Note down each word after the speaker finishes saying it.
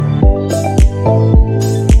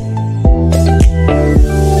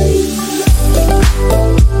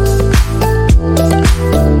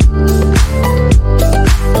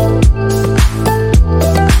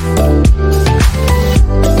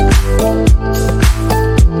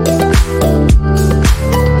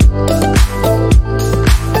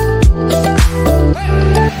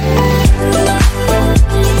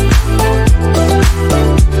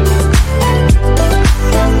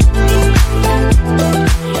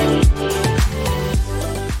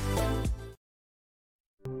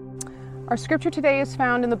Our scripture today is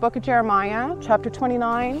found in the book of Jeremiah, chapter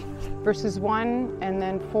 29, verses 1 and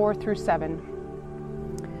then 4 through 7.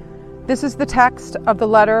 This is the text of the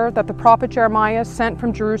letter that the prophet Jeremiah sent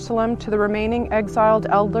from Jerusalem to the remaining exiled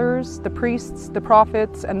elders, the priests, the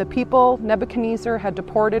prophets, and the people Nebuchadnezzar had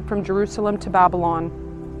deported from Jerusalem to Babylon.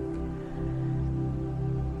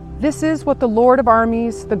 This is what the Lord of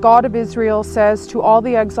armies, the God of Israel, says to all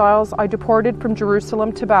the exiles I deported from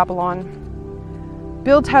Jerusalem to Babylon.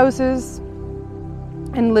 Build houses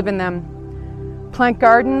and live in them. Plant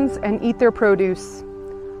gardens and eat their produce.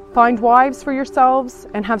 Find wives for yourselves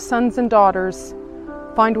and have sons and daughters.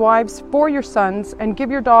 Find wives for your sons and give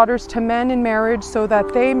your daughters to men in marriage so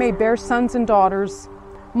that they may bear sons and daughters.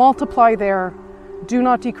 Multiply there. Do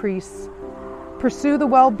not decrease. Pursue the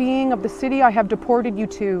well-being of the city I have deported you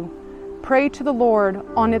to. Pray to the Lord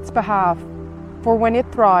on its behalf, for when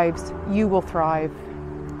it thrives, you will thrive.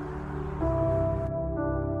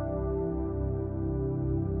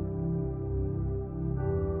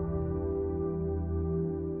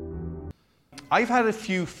 I've had a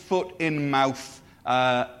few foot-in-mouth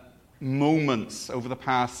moments over the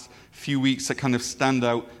past few weeks that kind of stand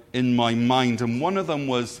out in my mind. And one of them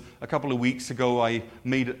was a couple of weeks ago, I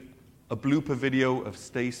made a blooper video of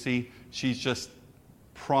Stacy. She's just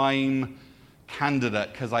prime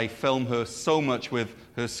candidate because I film her so much with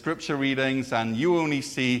her scripture readings, and you only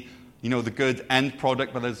see, the good end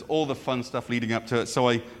product, but there's all the fun stuff leading up to it. So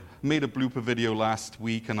I made a blooper video last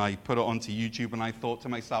week and I put it onto YouTube, and I thought to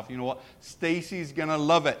myself, you know what, Stacy's gonna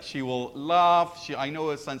love it. She will laugh. I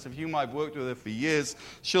know her sense of humor. I've worked with her for years.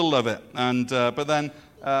 She'll love it. And but then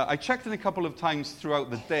I checked in a couple of times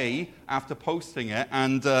throughout the day after posting it,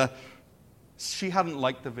 and she hadn't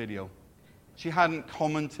liked the video. She hadn't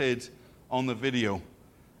commented on the video,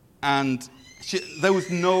 and there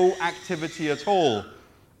was no activity at all.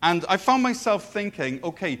 And I found myself thinking,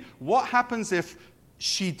 okay, what happens if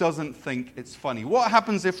she doesn't think it's funny? What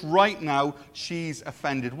happens if right now she's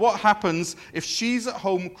offended? What happens if she's at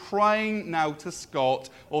home crying now to Scott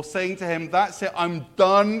or saying to him, that's it, I'm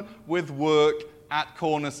done with work at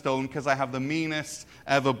Cornerstone because I have the meanest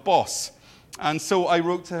ever boss? And so I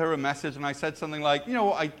wrote to her a message and I said something like,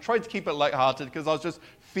 I tried to keep it lighthearted because I was just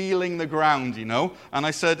feeling the ground, And I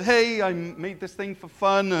said, hey, I made this thing for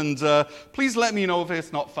fun, and please let me know if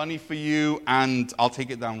it's not funny for you, and I'll take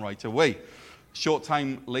it down right away. Short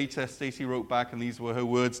time later, Stacy wrote back, and these were her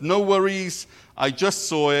words: no worries, I just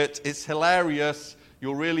saw it. It's hilarious.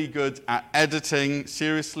 You're really good at editing.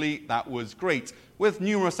 Seriously, that was great. With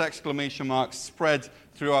numerous exclamation marks spread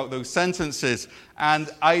throughout those sentences. And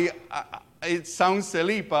it sounds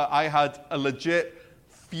silly, but I had a legit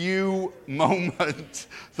few moment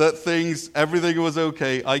that everything was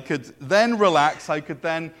okay. I could then relax. I could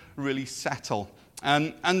then really settle.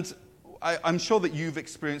 And I'm sure that you've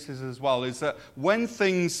experienced this as well, is that when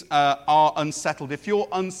things are unsettled, if you're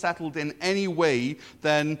unsettled in any way,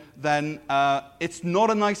 then it's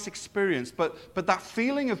not a nice experience. But that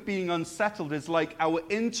feeling of being unsettled is like our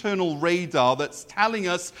internal radar that's telling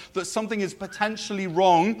us that something is potentially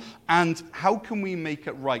wrong, and how can we make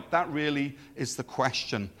it right? That really is the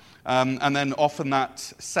question. And then often that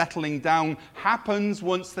settling down happens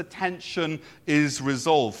once the tension is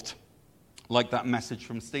resolved. Like that message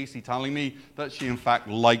from Stacy telling me that she in fact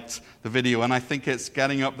liked the video, and I think it's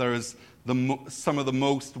getting up there as some of the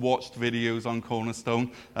most watched videos on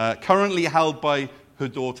Cornerstone, currently held by her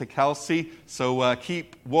daughter Kelsey. So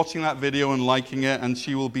keep watching that video and liking it, and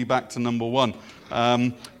she will be back to number one.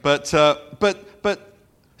 But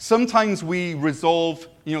sometimes we resolve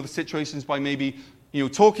the situations by maybe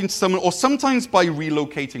talking to someone, or sometimes by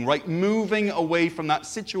relocating, right? Moving away from that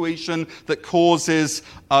situation that causes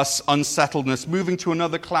us unsettledness, moving to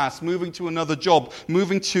another class, moving to another job,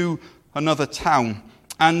 moving to another town.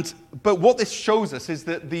 But what this shows us is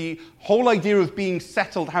that the whole idea of being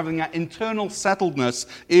settled, having that internal settledness,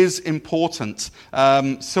 is important.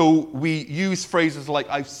 So we use phrases like,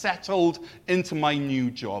 I've settled into my new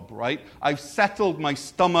job, right? I've settled my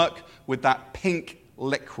stomach with that pink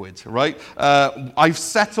liquid, right? I've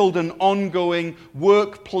settled an ongoing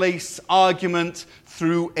workplace argument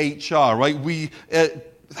through HR, right?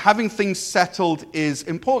 having things settled is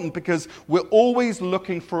important because we're always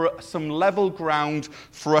looking for some level ground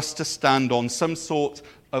for us to stand on, some sort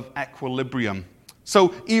of equilibrium.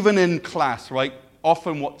 So even in class, right,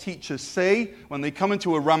 often what teachers say when they come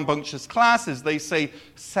into a rambunctious class is they say,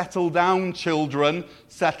 settle down, children,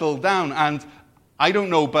 settle down. And I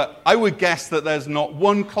don't know, but I would guess that there's not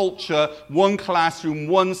one culture, one classroom,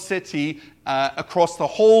 one city across the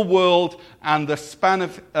whole world and the span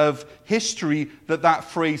of history that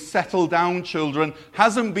phrase, settle down, children,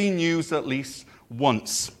 hasn't been used at least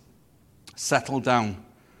once. Settle down.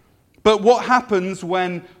 But what happens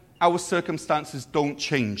when our circumstances don't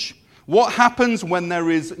change? What happens when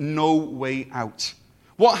there is no way out?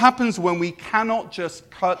 What happens when we cannot just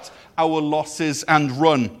cut our losses and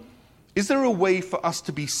run? Is there a way for us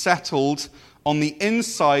to be settled on the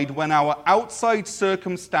inside when our outside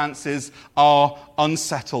circumstances are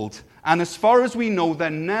unsettled? And as far as we know, they're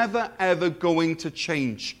never, ever going to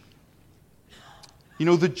change. You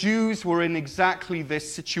know, the Jews were in exactly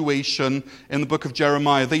this situation in the book of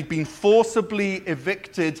Jeremiah. They'd been forcibly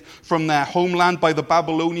evicted from their homeland by the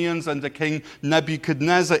Babylonians under King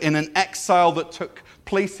Nebuchadnezzar in an exile that took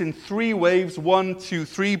place in 3 waves, 1, 2,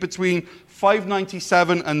 3, between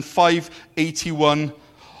 597 and 581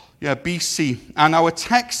 BC. And our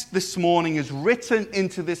text this morning is written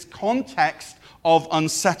into this context of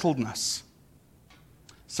unsettledness.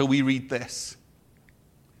 So we read this.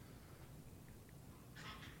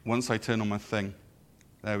 Once I turn on my thing,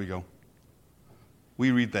 there we go. We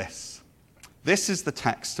read this. This is the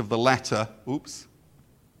text of the letter. Oops.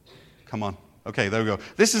 Come on. Okay, there we go.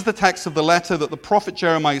 This is the text of the letter that the prophet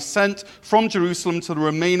Jeremiah sent from Jerusalem to the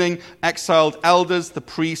remaining exiled elders, the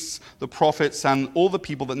priests, the prophets, and all the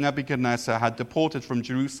people that Nebuchadnezzar had deported from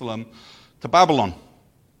Jerusalem to Babylon.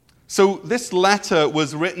 So this letter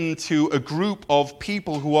was written to a group of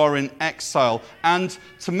people who are in exile. And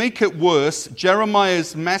to make it worse,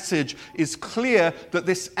 Jeremiah's message is clear that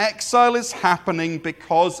this exile is happening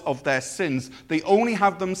because of their sins. They only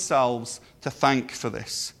have themselves to thank for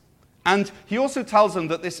this. And he also tells them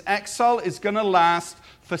that this exile is going to last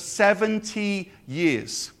for 70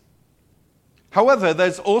 years. However,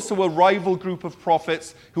 there's also a rival group of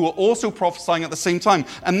prophets who are also prophesying at the same time.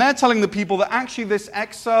 And they're telling the people that actually this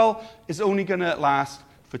exile is only going to last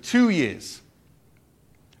for 2 years.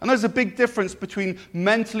 And there's a big difference between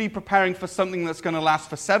mentally preparing for something that's going to last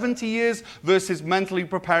for 70 years versus mentally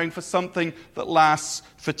preparing for something that lasts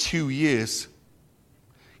for 2 years.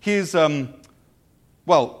 Here's an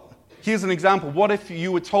example. What if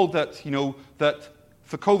you were told that, that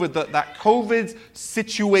for COVID, that COVID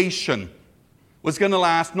situation was going to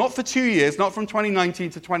last not for 2 years, not from 2019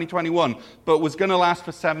 to 2021, but was going to last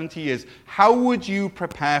for 70 years. How would you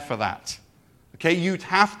prepare for that? Okay, you'd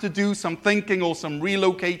have to do some thinking or some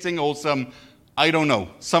relocating or some,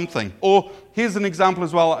 something. Or here's an example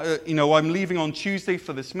as well. I'm leaving on Tuesday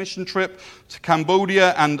for this mission trip to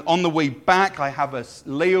Cambodia, and on the way back, I have a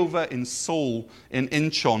layover in Seoul, in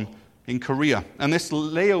Incheon, in Korea. And this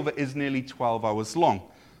layover is nearly 12 hours long.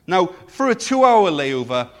 Now, for a 2-hour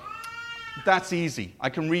layover, that's easy. I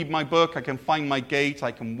can read my book, I can find my gate,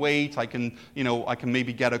 I can wait, I can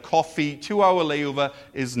maybe get a coffee. 2-hour layover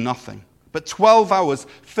is nothing. But 12 hours,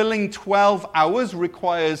 filling 12 hours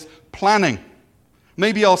requires planning.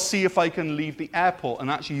 Maybe I'll see if I can leave the airport and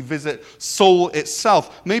actually visit Seoul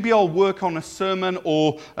itself. Maybe I'll work on a sermon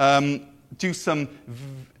or do some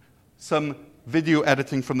video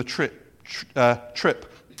editing from the trip.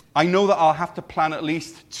 I know that I'll have to plan at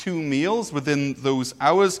least 2 meals within those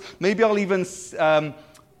hours. Maybe I'll even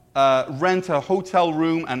rent a hotel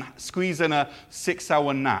room and squeeze in a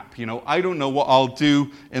 6-hour nap. I don't know what I'll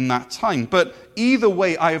do in that time. But either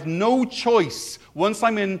way, I have no choice. Once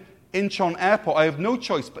I'm in Incheon Airport, I have no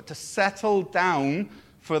choice but to settle down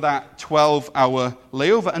for that 12-hour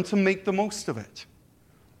layover and to make the most of it.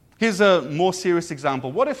 Here's a more serious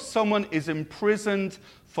example. What if someone is imprisoned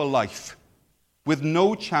for life with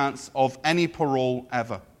no chance of any parole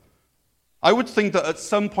ever? I would think that at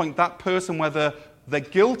some point that person, whether they're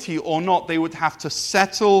guilty or not, they would have to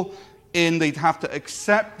settle in, they'd have to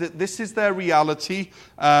accept that this is their reality,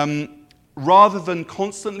 rather than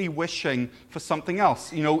constantly wishing for something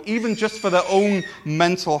else. Even just for their own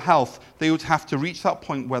mental health, they would have to reach that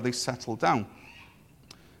point where they settle down.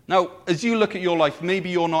 Now, as you look at your life, maybe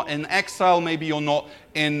you're not in exile, maybe you're not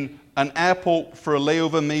in an airport for a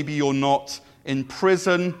layover, maybe you're not in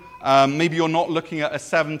prison, maybe you're not looking at a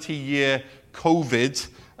 70-year COVID,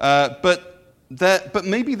 but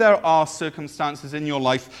maybe there are circumstances in your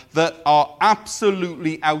life that are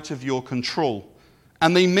absolutely out of your control.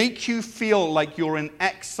 And they make you feel like you're in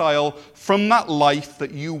exile from that life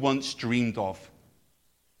that you once dreamed of.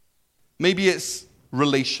 Maybe it's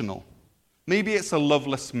relational. Maybe it's a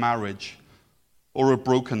loveless marriage or a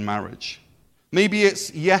broken marriage. Maybe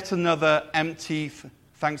it's yet another empty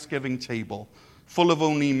Thanksgiving table full of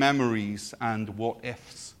only memories and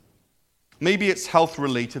what-ifs. Maybe it's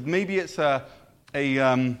health-related. Maybe it's a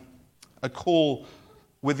call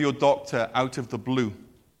with your doctor out of the blue.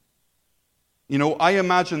 You know, I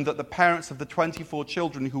imagine that the parents of the 24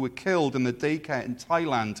 children who were killed in the daycare in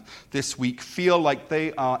Thailand this week feel like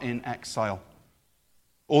they are in exile.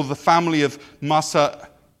 Or the family of Mahsa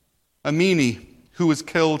Amini, who was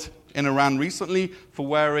killed in Iran recently for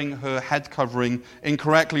wearing her head covering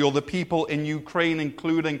incorrectly. Or the people in Ukraine,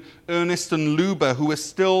 including Ernest and Luba, who are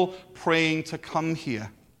still praying to come here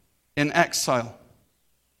in exile.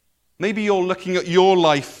 Maybe you're looking at your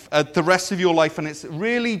life, at the rest of your life, and it's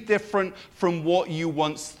really different from what you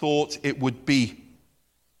once thought it would be.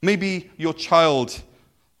 Maybe your child,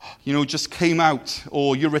 just came out,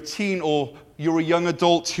 or you're a teen, or you're a young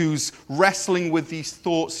adult who's wrestling with these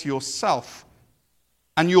thoughts yourself.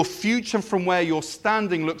 And your future from where you're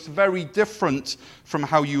standing looks very different from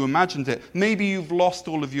how you imagined it. Maybe you've lost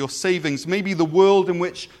all of your savings. Maybe the world in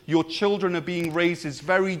which your children are being raised is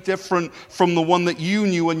very different from the one that you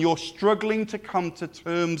knew, and you're struggling to come to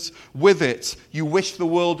terms with it. You wish the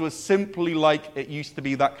world was simply like it used to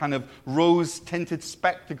be, that kind of rose-tinted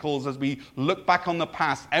spectacles as we look back on the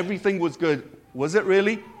past. Everything was good. Was it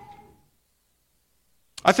really?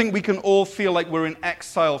 I think we can all feel like we're in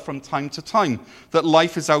exile from time to time, that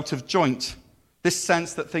life is out of joint. This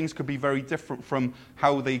sense that things could be very different from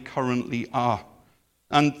how they currently are.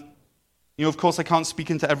 And, of course, I can't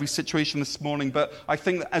speak into every situation this morning, but I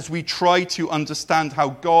think that as we try to understand how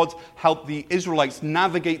God helped the Israelites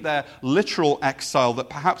navigate their literal exile,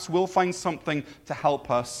 that perhaps we'll find something to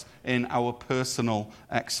help us in our personal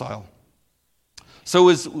exile. So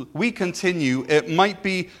as we continue, it might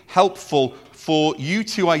be helpful for you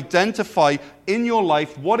to identify in your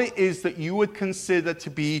life what it is that you would consider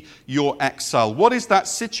to be your exile. What is that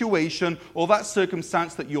situation or that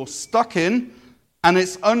circumstance that you're stuck in, and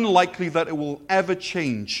it's unlikely that it will ever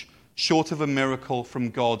change short of a miracle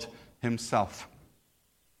from God himself.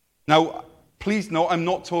 Now, please note, I'm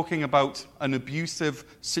not talking about an abusive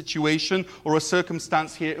situation or a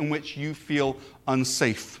circumstance here in which you feel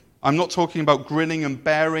unsafe. I'm not talking about grinning and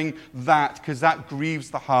bearing that, because that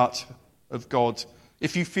grieves the heart of God.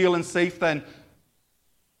 If you feel unsafe, then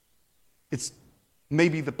it's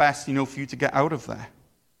maybe the best, for you to get out of there.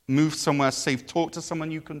 Move somewhere safe. Talk to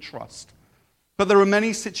someone you can trust. But there are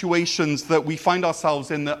many situations that we find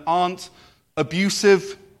ourselves in that aren't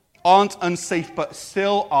abusive, aren't unsafe, but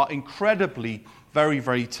still are incredibly, very,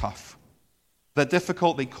 very tough. They're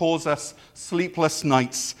difficult. They cause us sleepless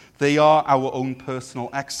nights. They are our own personal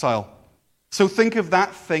exile. So think of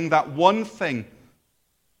that thing, that one thing,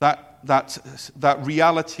 that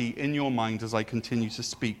reality in your mind as I continue to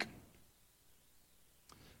speak.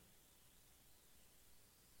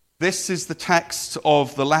 This is the text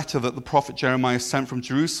of the letter that the prophet Jeremiah sent from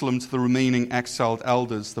Jerusalem to the remaining exiled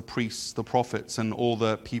elders, the priests, the prophets, and all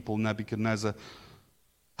the people Nebuchadnezzar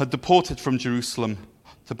had deported from Jerusalem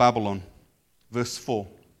to Babylon. Verse 4.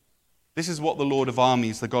 This is what the Lord of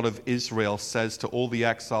armies, the God of Israel, says to all the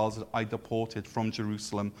exiles that I deported from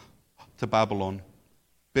Jerusalem to Babylon.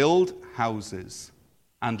 Build houses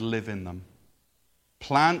and live in them.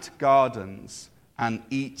 Plant gardens and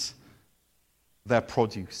eat their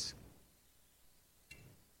produce.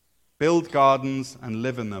 Build gardens and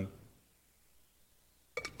live in them.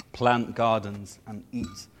 Plant gardens and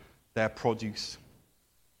eat their produce.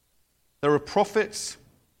 There are prophets,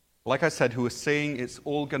 like I said, who are saying it's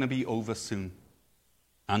all going to be over soon.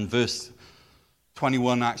 And verse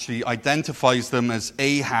 21 actually identifies them as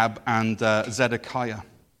Ahab and Zedekiah.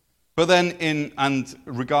 But then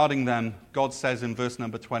regarding them, God says in verse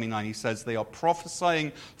number 29, he says, they are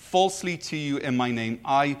prophesying falsely to you in my name.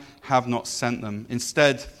 I have not sent them.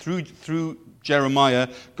 Instead, through Jeremiah,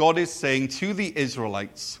 God is saying to the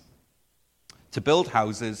Israelites to build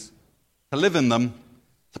houses, to live in them,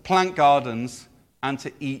 to plant gardens, and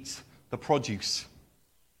to eat the produce.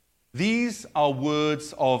 These are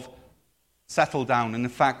words of settle down. And in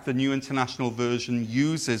fact, the New International Version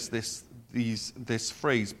uses this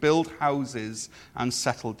phrase, build houses and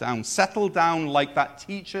settle down. Settle down like that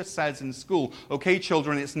teacher says in school. Okay,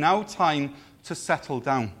 children, it's now time to settle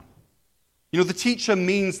down. The teacher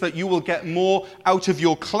means that you will get more out of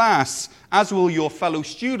your class, as will your fellow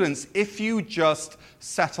students, if you just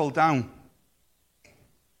settle down.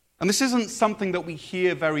 And this isn't something that we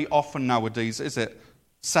hear very often nowadays, is it?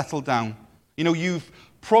 Settle down. You've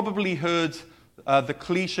probably heard the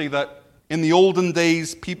cliche that In the olden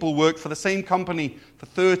days, people worked for the same company for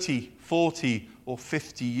 30, 40, or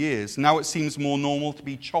 50 years. Now it seems more normal to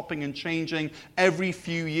be chopping and changing every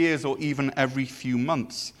few years or even every few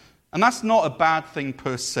months. And that's not a bad thing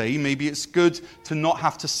per se. Maybe it's good to not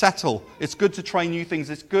have to settle. It's good to try new things.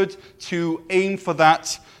 It's good to aim for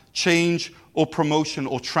that change or promotion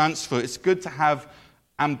or transfer. It's good to have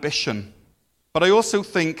ambition. But I also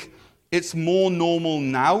think it's more normal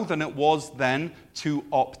now than it was then to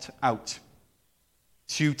opt out,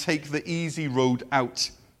 to take the easy road out.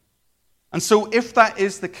 And so if that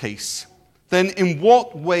is the case, then in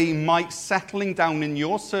what way might settling down in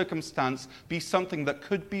your circumstance be something that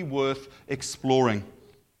could be worth exploring?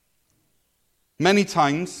 Many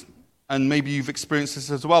times, and maybe you've experienced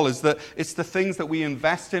this as well, is that it's the things that we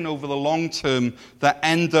invest in over the long term that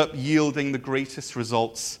end up yielding the greatest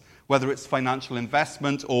results, whether it's financial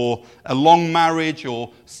investment or a long marriage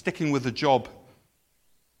or sticking with a job.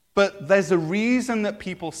 But there's a reason that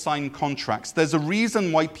people sign contracts. There's a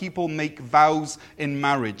reason why people make vows in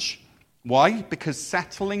marriage. Why? Because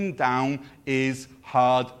settling down is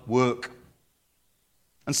hard work.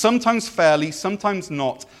 And sometimes fairly, sometimes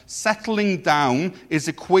not. Settling down is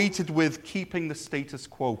equated with keeping the status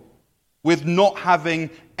quo, with not having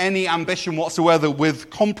any ambition whatsoever, with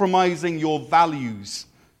compromising your values.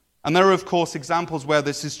 And there are, of course, examples where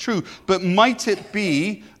this is true. But might it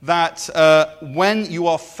be that when you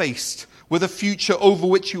are faced with a future over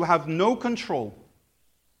which you have no control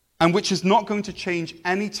and which is not going to change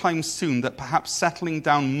anytime soon, that perhaps settling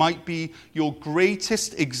down might be your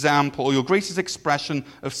greatest example or your greatest expression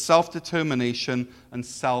of self-determination and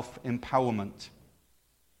self-empowerment?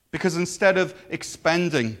 Because instead of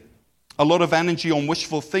expending a lot of energy on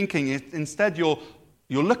wishful thinking, instead you're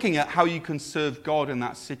looking at how you can serve God in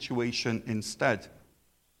that situation instead.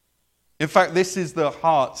 In fact, this is the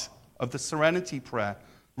heart of the serenity prayer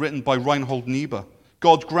written by Reinhold Niebuhr.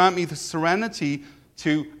 God, grant me the serenity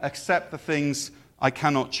to accept the things I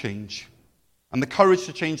cannot change, and the courage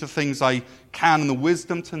to change the things I can, and the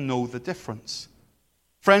wisdom to know the difference.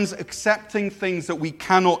 Friends, accepting things that we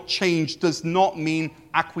cannot change does not mean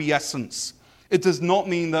acquiescence. It does not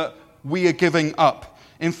mean that we are giving up.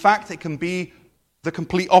 In fact, it can be the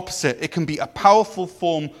complete opposite. It can be a powerful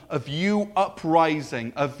form of you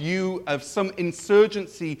uprising, of some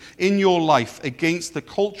insurgency in your life against the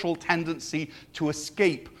cultural tendency to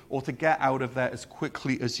escape or to get out of there as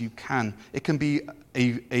quickly as you can. It can be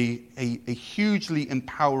a hugely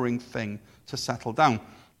empowering thing to settle down.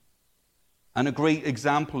 And a great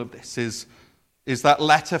example of this is that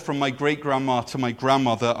letter from my great-grandma to my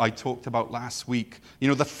grandmother I talked about last week. You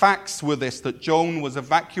know, the facts were this, that Joan was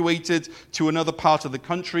evacuated to another part of the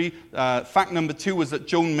country. Fact number 2 was that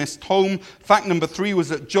Joan missed home. Fact number 3 was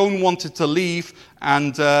that Joan wanted to leave,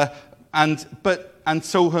 and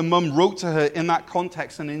so her mum wrote to her in that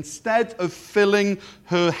context, and instead of filling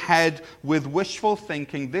her head with wishful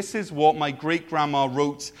thinking, this is what my great-grandma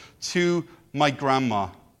wrote to my grandma.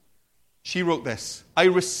 She wrote this: I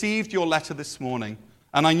received your letter this morning,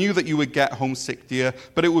 and I knew that you would get homesick, dear,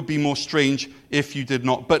 but it would be more strange if you did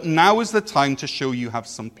not. But now is the time to show you have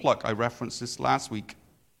some pluck. I referenced this last week.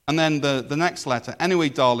 And then the next letter. Anyway,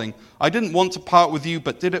 darling, I didn't want to part with you,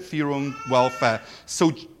 but did it for your own welfare.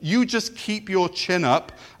 So you just keep your chin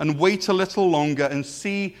up and wait a little longer and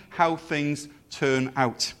see how things turn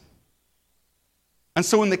out. And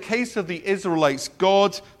so in the case of the Israelites,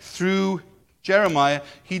 God, through Jeremiah,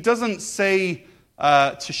 he doesn't say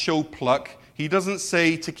to show pluck. He doesn't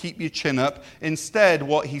say to keep your chin up. Instead,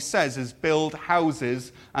 what he says is build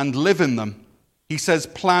houses and live in them. He says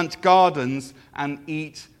plant gardens and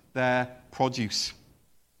eat their produce.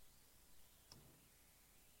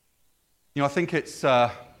 You know, I think it's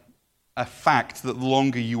a fact that the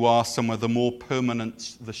longer you are somewhere, the more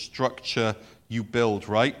permanent the structure you build,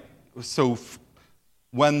 right? So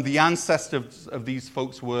when the ancestors of these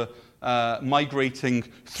folks were migrating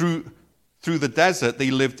through the desert,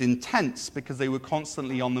 they lived in tents because they were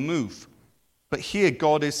constantly on the move. But here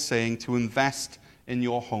God is saying to invest in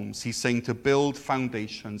your homes. He's saying to build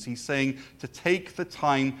foundations. He's saying to take the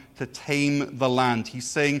time to tame the land. He's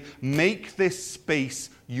saying make this space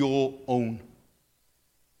your own.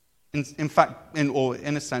 In fact,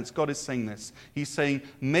 in a sense, God is saying this. He's saying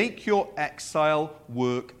make your exile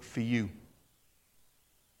work for you.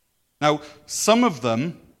 Now, some of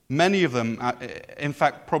them, many of them, in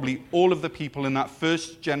fact, probably all of the people in that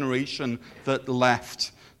first generation that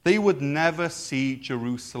left, they would never see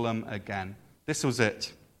Jerusalem again. This was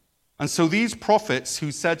it. And so these prophets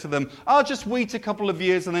who said to them, I'll just wait a couple of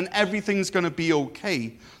years and then everything's going to be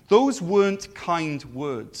okay, those weren't kind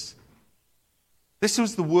words. This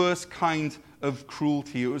was the worst kind of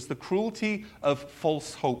cruelty. It was the cruelty of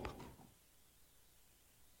false hope.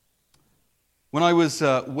 When I was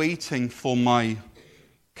waiting for my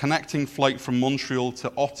connecting flight from Montreal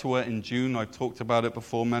to Ottawa in June, I've talked about it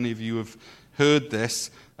before, many of you have heard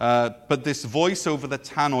this, but this voice over the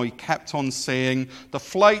tannoy kept on saying, the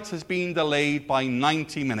flight has been delayed by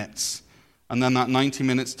 90 minutes. And then that 90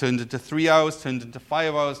 minutes turned into 3 hours, turned into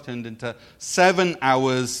 5 hours, turned into 7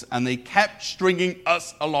 hours, and they kept stringing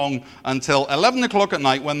us along until 11 o'clock at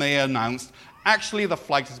night when they announced, actually the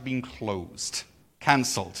flight has been closed,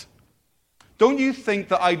 cancelled. Don't you think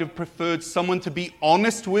that I'd have preferred someone to be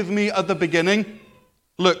honest with me at the beginning?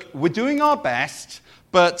 Look, we're doing our best,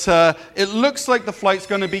 but it looks like the flight's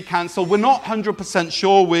going to be cancelled. We're not 100%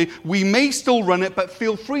 sure. We may still run it, but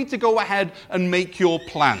feel free to go ahead and make your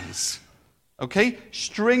plans. Okay?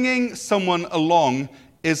 Stringing someone along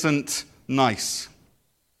isn't nice.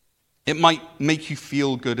 It might make you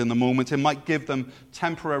feel good in the moment. It might give them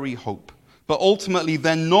temporary hope. But ultimately,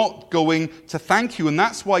 they're not going to thank you. And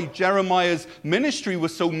that's why Jeremiah's ministry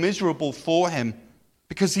was so miserable for him.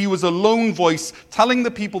 Because he was a lone voice telling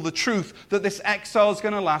the people the truth that this exile is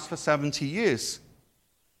going to last for 70 years.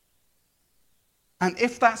 And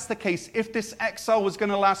if that's the case, if this exile was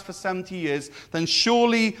going to last for 70 years, then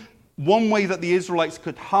surely one way that the Israelites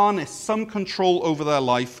could harness some control over their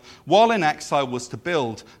life while in exile was to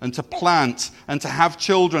build and to plant and to have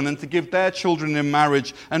children and to give their children in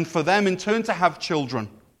marriage and for them in turn to have children.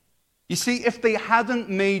 You see, if they hadn't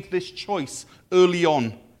made this choice early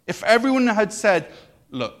on, if everyone had said,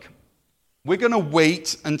 look, we're going to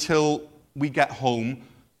wait until we get home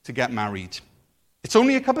to get married. It's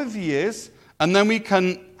only a couple of years and then we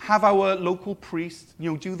can have our local priest,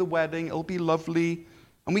 do the wedding. It'll be lovely.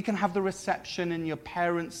 And we can have the reception in your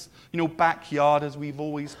parents', backyard as we've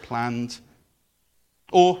always planned.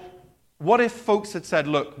 Or what if folks had said,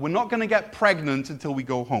 look, we're not going to get pregnant until we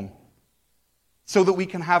go home, so that we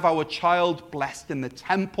can have our child blessed in the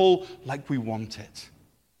temple like we want it.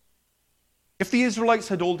 If the Israelites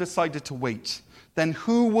had all decided to wait, then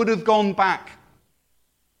who would have gone back?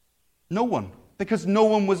 No one, because no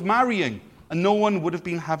one was marrying, and no one would have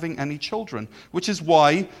been having any children, which is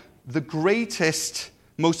why the greatest,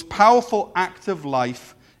 most powerful act of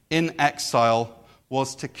life in exile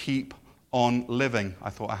was to keep on living.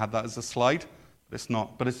 I thought I had that as a slide, but it's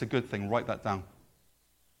not. But it's a good thing. Write that down.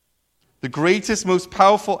 The greatest, most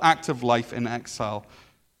powerful act of life in exile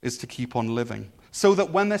is to keep on living. So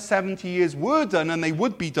that when the 70 years were done, and they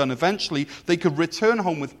would be done eventually, they could return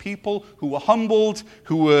home with people who were humbled,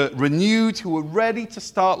 who were renewed, who were ready to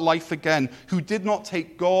start life again, who did not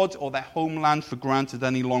take God or their homeland for granted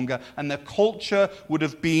any longer, and their culture would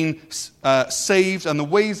have been saved, and the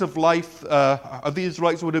ways of life of the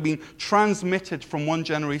Israelites would have been transmitted from one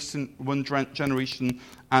generation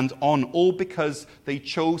and on, all because they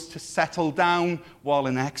chose to settle down while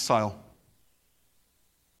in exile.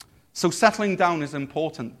 So settling down is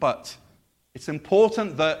important, but it's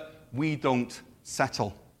important that we don't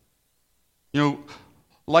settle.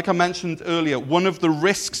 Like I mentioned earlier, one of the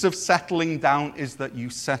risks of settling down is that you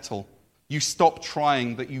settle. You stop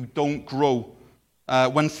trying, that you don't grow.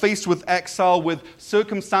 When faced with exile, with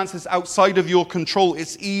circumstances outside of your control,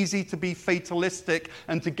 it's easy to be fatalistic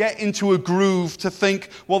and to get into a groove, to think,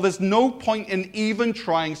 well, there's no point in even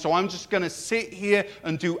trying, so I'm just going to sit here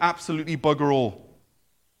and do absolutely bugger all.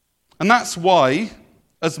 And that's why,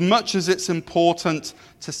 as much as it's important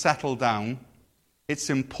to settle down, it's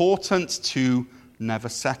important to never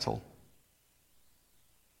settle.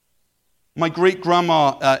 My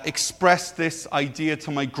great-grandma expressed this idea to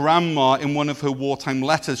my grandma in one of her wartime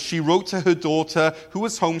letters. She wrote to her daughter who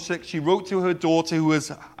was homesick. She wrote to her daughter who was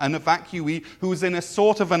an evacuee, who was in a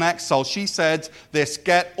sort of an exile. She said this: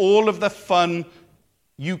 get all of the fun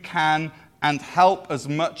you can and help as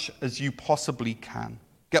much as you possibly can.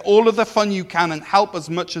 Get all of the fun you can and help as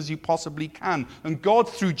much as you possibly can. And God,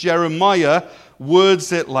 through Jeremiah,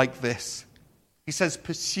 words it like this. He says,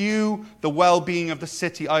 pursue the well-being of the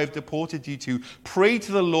city I have deported you to. Pray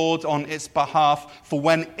to the Lord on its behalf, for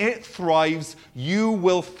when it thrives, you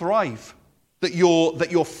will thrive. That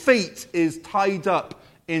your fate is tied up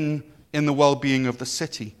in the well-being of the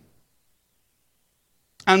city.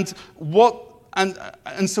 And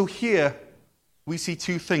so here we see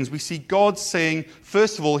two things. We see God saying,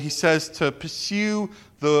 first of all, he says to pursue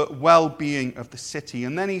the well-being of the city.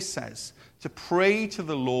 And then he says to pray to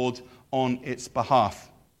the Lord on its behalf.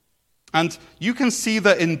 And you can see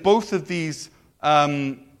that in both of these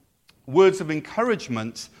words of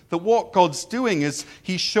encouragement, that what God's doing is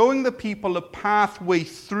he's showing the people a pathway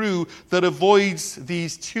through that avoids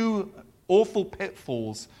these two awful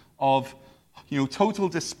pitfalls of, total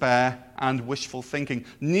despair and wishful thinking.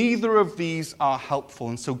 Neither of these are helpful.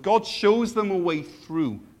 And so God shows them a way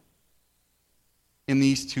through in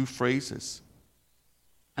these two phrases.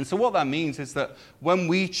 And so what that means is that when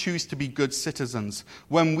we choose to be good citizens,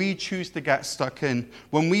 when we choose to get stuck in,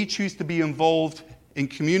 when we choose to be involved in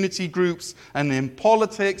community groups and in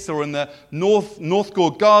politics or in the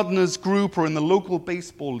Northgore Gardeners group or in the local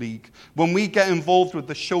baseball league, when we get involved with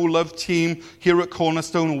the Show Love team here at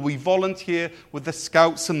Cornerstone, or we volunteer with the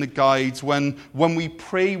Scouts and the Guides, when we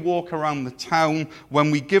pray walk around the town, when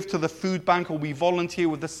we give to the food bank or we volunteer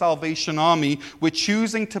with the Salvation Army, we're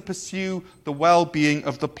choosing to pursue the well-being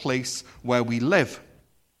of the place where we live.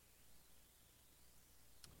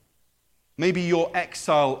 Maybe your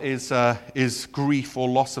exile is grief or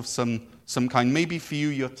loss of some kind. Maybe for you,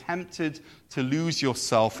 you're tempted to lose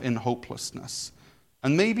yourself in hopelessness.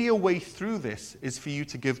 And maybe a way through this is for you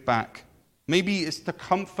to give back. Maybe it's to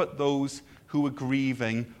comfort those who are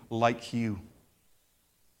grieving like you.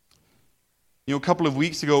 A couple of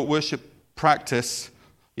weeks ago at worship practice,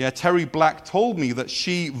 Terry Black told me that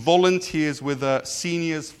she volunteers with a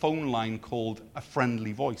seniors phone line called A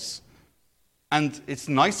Friendly Voice. And it's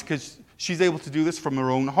nice because she's able to do this from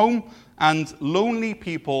her own home, and lonely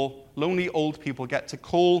old people get to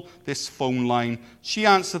call this phone line. She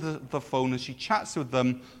answers the phone and she chats with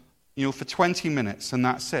them, for 20 minutes, and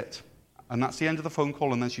that's it. And that's the end of the phone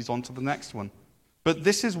call, and then she's on to the next one. But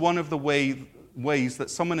this is one of the ways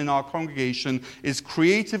that someone in our congregation is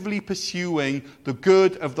creatively pursuing the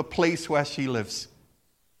good of the place where she lives.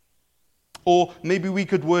 Or maybe we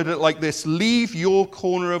could word it like this: leave your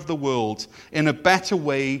corner of the world in a better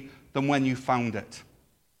way than when you found it.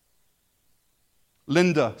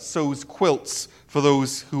 Linda sews quilts for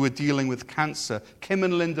those who are dealing with cancer. Kim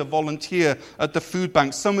and Linda volunteer at the food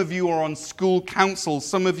bank. Some of you are on school councils.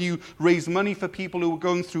 Some of you raise money for people who are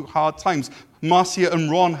going through hard times. Marcia and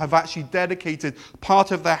Ron have actually dedicated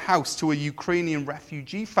part of their house to a Ukrainian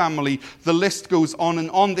refugee family. The list goes on and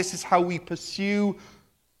on. This is how we pursue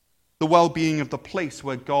the well-being of the place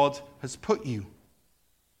where God has put you.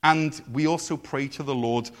 And we also pray to the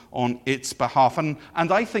Lord on its behalf. And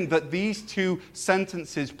I think that these two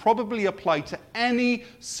sentences probably apply to any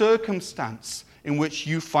circumstance in which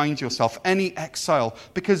you find yourself, any exile.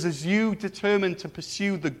 Because as you determine to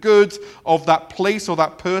pursue the good of that place or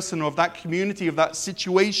that person or of that community, of that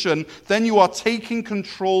situation, then you are taking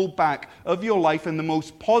control back of your life in the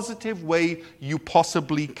most positive way you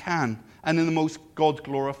possibly can, and in the most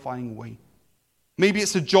God-glorifying way. Maybe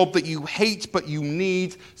it's a job that you hate but you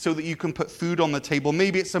need so that you can put food on the table.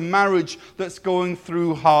 Maybe it's a marriage that's going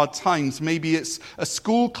through hard times. Maybe it's a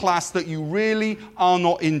school class that you really are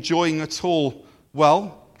not enjoying at all.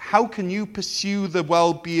 Well, how can you pursue the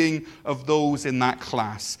well-being of those in that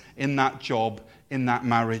class, in that job, in that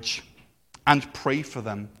marriage? And pray for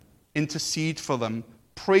them, intercede for them,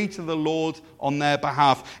 pray to the Lord on their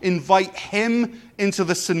behalf. Invite Him into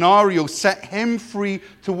the scenario. Set Him free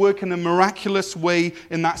to work in a miraculous way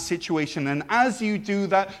in that situation. And as you do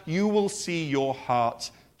that, you will see your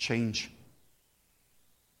heart change.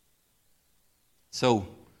 So,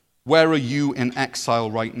 where are you in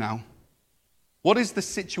exile right now? What is the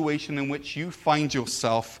situation in which you find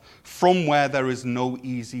yourself from where there is no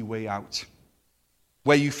easy way out?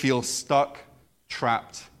 Where you feel stuck,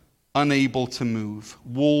 trapped, unable to move,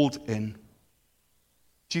 walled in?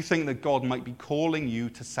 Do you think that God might be calling you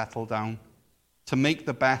to settle down, to make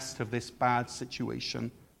the best of this bad situation,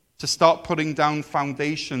 to start putting down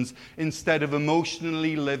foundations instead of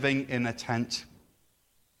emotionally living in a tent,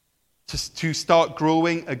 to start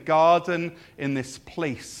growing a garden in this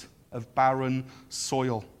place of barren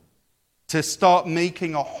soil, to start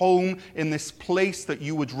making a home in this place that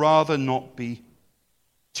you would rather not be,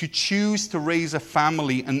 to choose to raise a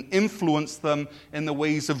family and influence them in the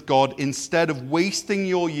ways of God instead of wasting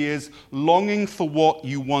your years longing for what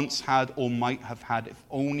you once had or might have had if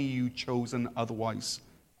only you chosen otherwise.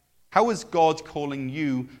 How is God calling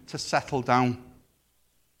you to settle down?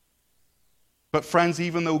 But friends,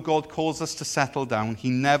 even though God calls us to settle down, He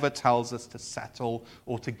never tells us to settle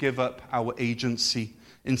or to give up our agency.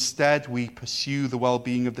 Instead, we pursue the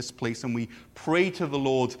well-being of this place and we pray to the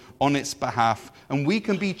Lord on its behalf. And we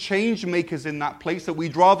can be change makers in that place that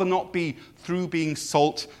we'd rather not be, through being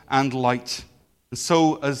salt and light. And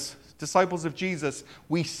so, as disciples of Jesus,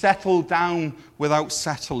 we settle down without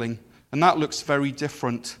settling. And that looks very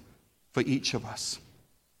different for each of us.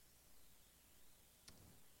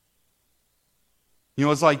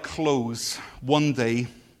 As I close, one day,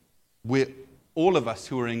 all of us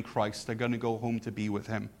who are in Christ are going to go home to be with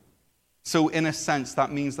Him. So in a sense,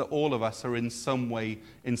 that means that all of us are in some way,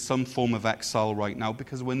 in some form of exile right now,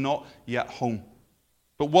 because we're not yet home.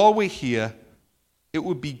 But while we're here, it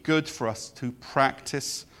would be good for us to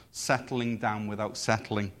practice settling down without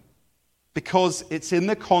settling. Because it's in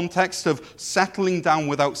the context of settling down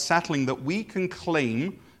without settling that we can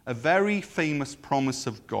claim a very famous promise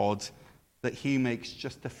of God that he makes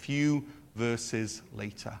just a few verses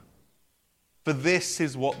later. For this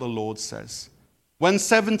is what the Lord says: when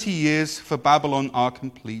 70 years for Babylon are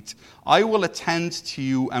complete, I will attend to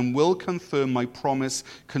you and will confirm my promise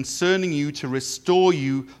concerning you to restore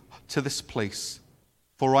you to this place.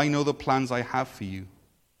 For I know the plans I have for you.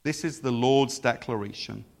 This is the Lord's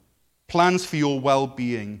declaration. Plans for your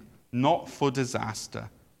well-being, not for disaster,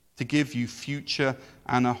 to give you future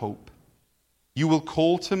and a hope. You will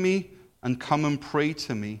call to me and come and pray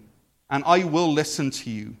to me, and I will listen to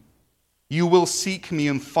you. You will seek me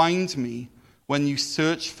and find me when you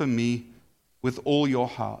search for me with all your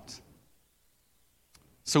heart.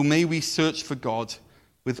 So may we search for God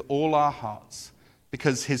with all our hearts,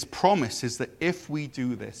 because his promise is that if we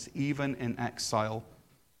do this, even in exile,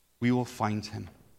 we will find him.